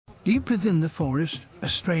Deep within the forest, a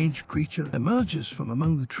strange creature emerges from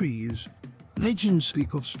among the trees. Legends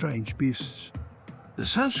speak of strange beasts, the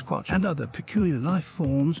Sasquatch and other peculiar life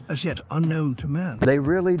forms as yet unknown to man. They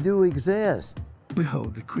really do exist.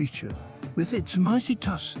 Behold the creature. With its mighty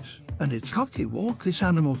tusks and its cocky walk, this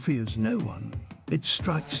animal fears no one. It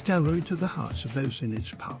strikes terror to the hearts of those in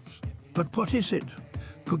its path. But what is it?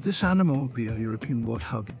 Could this animal be a European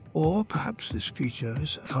warthog? Or perhaps this creature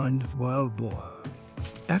is a kind of wild boar?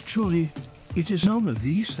 Actually, it is none of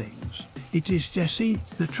these things. It is Jessie,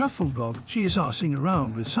 the truffle dog. She is arsing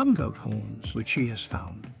around with some goat horns which she has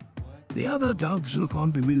found. The other dogs look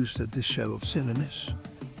on bemused at this show of silliness.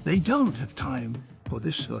 They don't have time for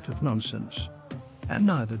this sort of nonsense. And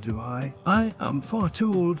neither do I. I am far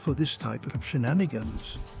too old for this type of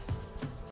shenanigans.